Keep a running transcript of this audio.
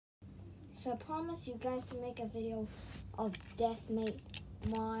So I promised you guys to make a video of Deathmate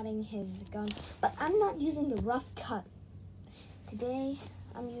modding his gun, but I'm not using the rough cut. Today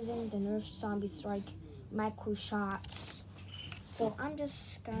I'm using the Nerf Zombie Strike micro shots. So I'm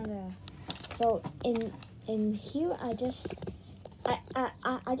just gonna, so in here I just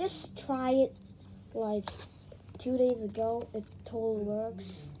tried it like 2 days ago. It totally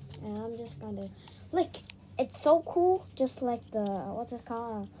works, and I'm just gonna, like, it's so cool, just like the, what's it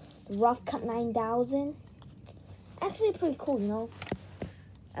called, the Rough Cut 9000. Actually pretty cool, you know,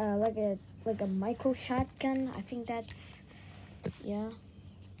 like a micro shotgun. I think that's, yeah.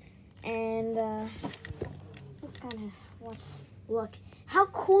 And let's kind of look. How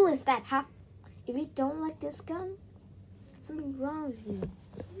cool is that, huh? If you don't like this gun, something wrong with you.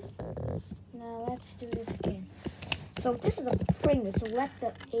 Now let's do this again. So this is a primer, so let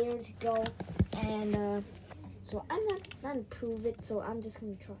the air go, and so I'm not gonna prove it, so I'm just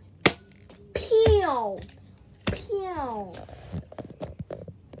gonna try. Pew! Pew!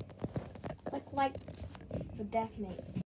 Like the Deathmate.